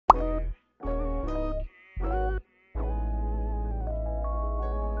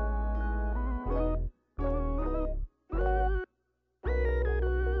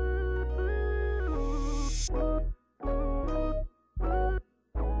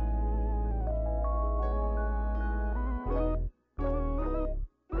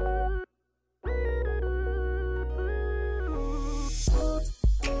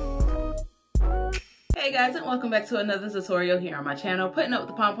Hey guys, and welcome back to another tutorial here on my channel, Putting Up with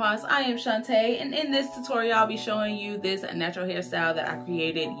the Pompons. I am Shantae, and in this tutorial I'll be showing you this natural hairstyle that I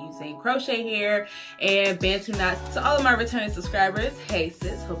created using crochet hair and Bantu knots. To all of my returning subscribers, hey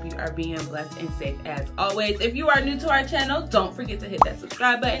sis, hope you are being blessed and safe as always. If you are new to our channel, don't forget to hit that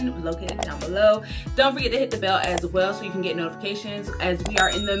subscribe button located down below. Don't forget to hit the bell as well so you can get notifications, as we are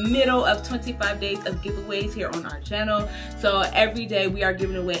in the middle of 25 days of giveaways here on our channel. So every day we are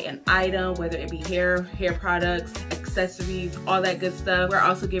giving away an item, whether it be hair products, accessories, all that good stuff. We're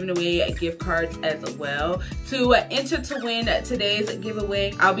also giving away gift cards as well. To enter to win today's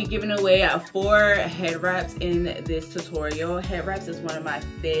giveaway, I'll be giving away 4 head wraps in this tutorial. Head wraps is one of my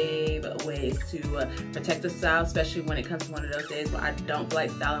fave ways to protect the style, especially when it comes to one of those days where I don't feel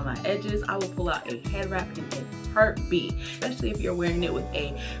like styling my edges. I will pull out a head wrap in a heartbeat, especially if you're wearing it with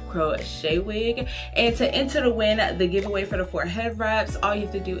a crochet wig. And to enter to win the giveaway for the 4 head wraps, all you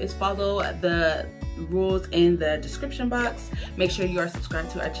have to do is follow the rules in the description box. Make sure you are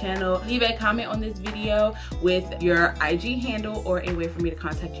subscribed to our channel. Leave a comment on this video with your IG handle or a way for me to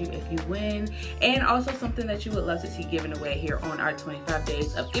contact you if you win, and also something that you would love to see given away here on our 25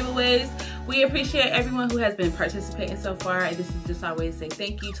 days of giveaways. We appreciate everyone who has been participating so far, and this is just our way to say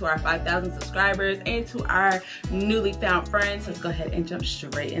thank you to our 5,000 subscribers and to our newly found friends. Let's go ahead and jump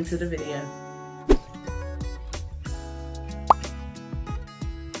straight into the video.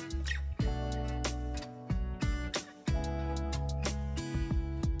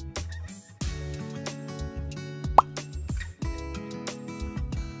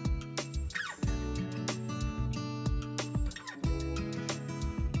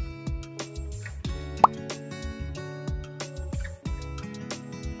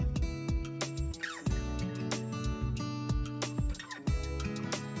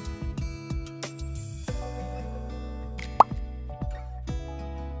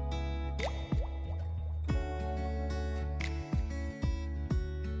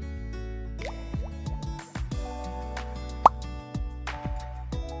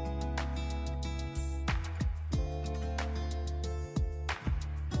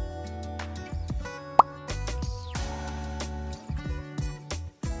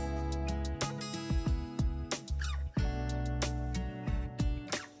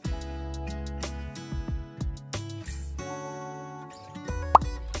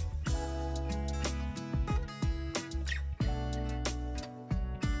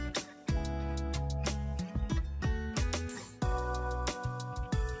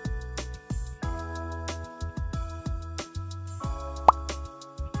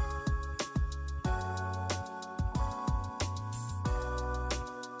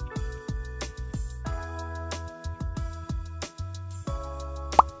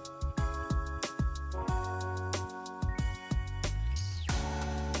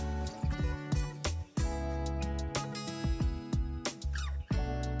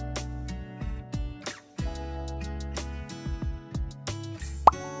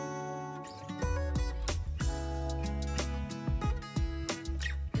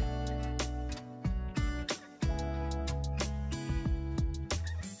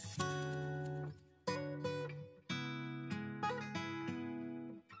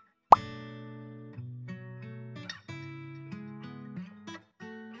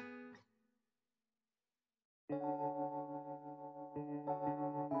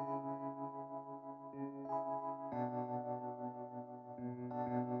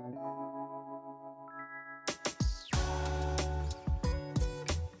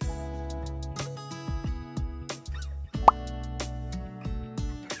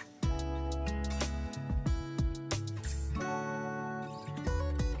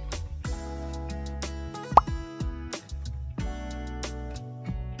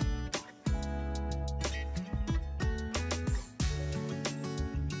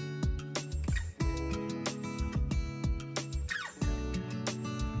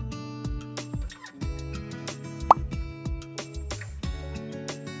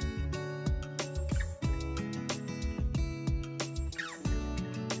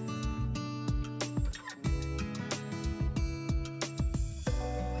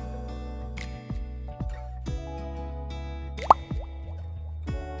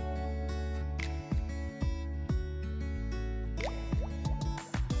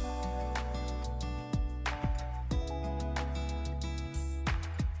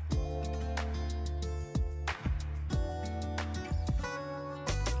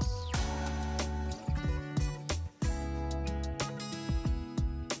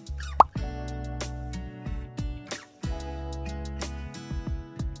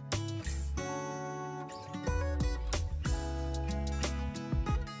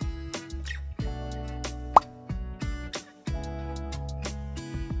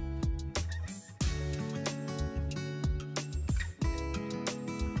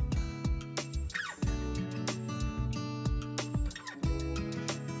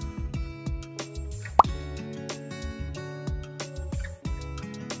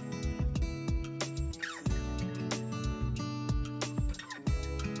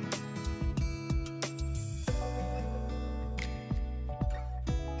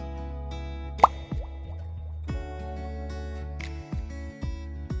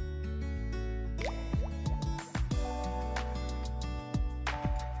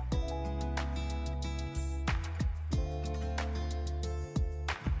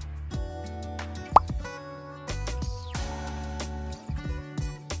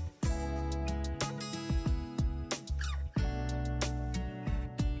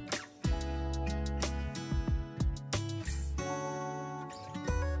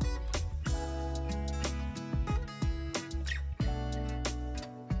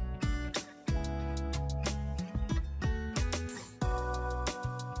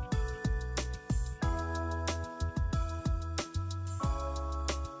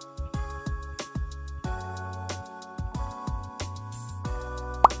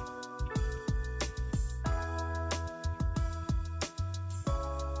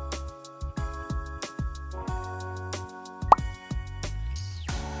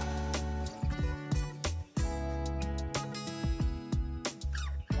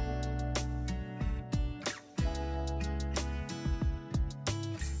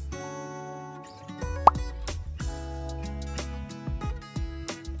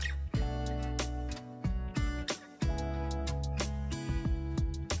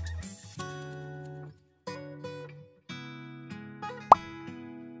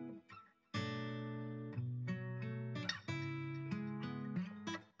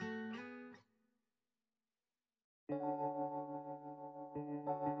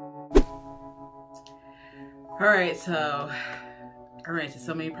 Alright, so I ran into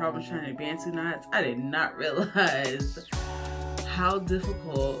so many problems trying to Bantu knots. I did not realize how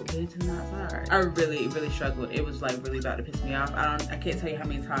difficult Bantu knots are. I really struggled. It was like really about to piss me off. I can't tell you how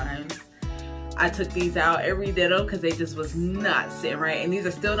many times I took these out and redid them because they just was not sitting right. And these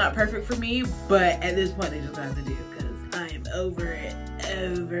are still not perfect for me, but at this point they just have to do because I am over it.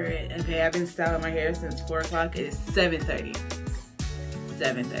 Okay, I've been styling my hair since 4 o'clock. It is 7:30.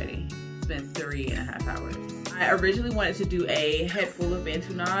 7:30. It's been 3.5 hours. I originally wanted to do a head full of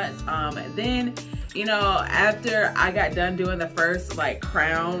Bantu knots. Then, you know, after I got done doing the first like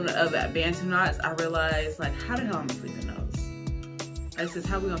crown of that Bantu knots, I realized like, how the hell am I sleeping those? I said,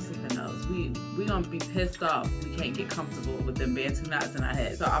 how we gonna sleep in those? We gonna be pissed off. We can't get comfortable with them Bantu knots in our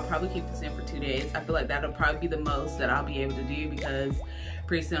head. So I'll probably keep this in for 2 days. I feel like that'll probably be the most that I'll be able to do because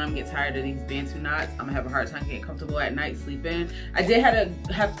pretty soon I'm gonna get tired of these Bantu knots. I'm gonna have a hard time getting comfortable at night sleeping. I did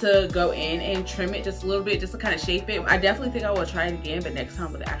have to go in and trim it just a little bit just to kind of shape it. I definitely think I will try it again, but next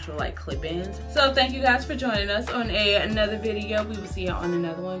time with actual like clip-ins. So thank you guys for joining us on another video. We will see you on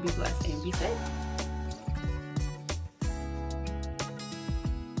another one. Be blessed and be safe.